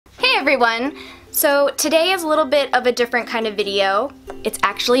everyone! So today is a little bit of a different kind of video. It's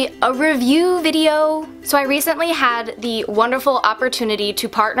actually a review video. So I recently had the wonderful opportunity to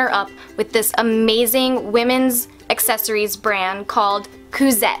partner up with this amazing women's accessories brand called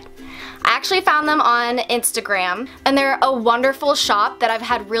Cuzette. I actually found them on Instagram, and they're a wonderful shop that I've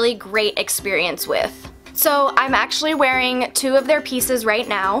had really great experience with. So I'm actually wearing two of their pieces right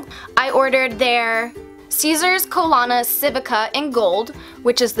now. I ordered their Caesar's Colana Civica in gold,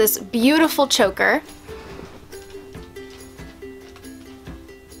 which is this beautiful choker.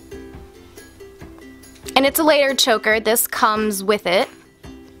 And it's a layered choker. This comes with it.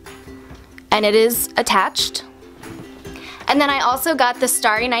 And it is attached. And then I also got the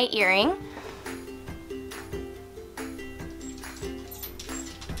Starry Night earring.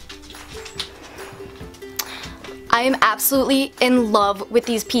 I am absolutely in love with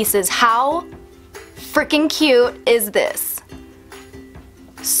these pieces. How freaking cute is this?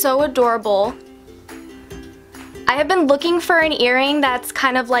 So adorable. I have been looking for an earring that's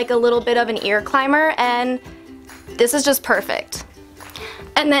kind of like a little bit of an ear climber, and this is just perfect.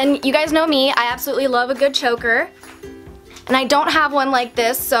 And then you guys know me, I absolutely love a good choker. And I don't have one like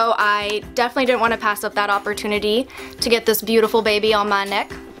this, so I definitely didn't want to pass up that opportunity to get this beautiful baby on my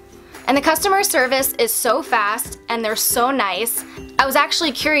neck. And the customer service is so fast and they're so nice. I was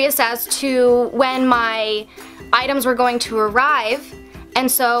actually curious as to when my items were going to arrive,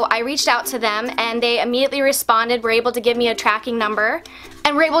 and so I reached out to them and they immediately responded, were able to give me a tracking number,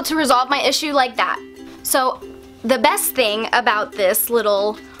 and were able to resolve my issue like that. So the best thing about this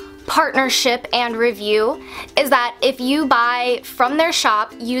little partnership and review is that if you buy from their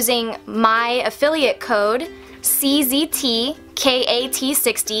shop using my affiliate code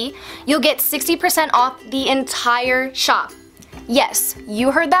CZTKAT60, you'll get 60% off the entire shop. Yes, you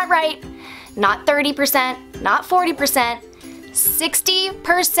heard that right. Not 30%, not 40%,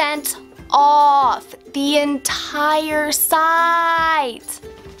 60% off the entire site.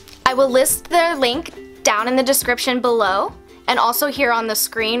 I will list their link down in the description below, and also here on the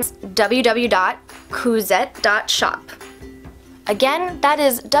screen, www.cuzette.shop. Again, that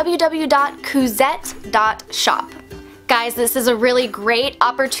is www.cuzette.shop. Guys, this is a really great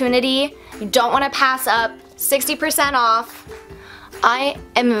opportunity. You don't want to pass up 60% off. I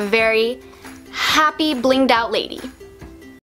am a very happy, blinged out lady.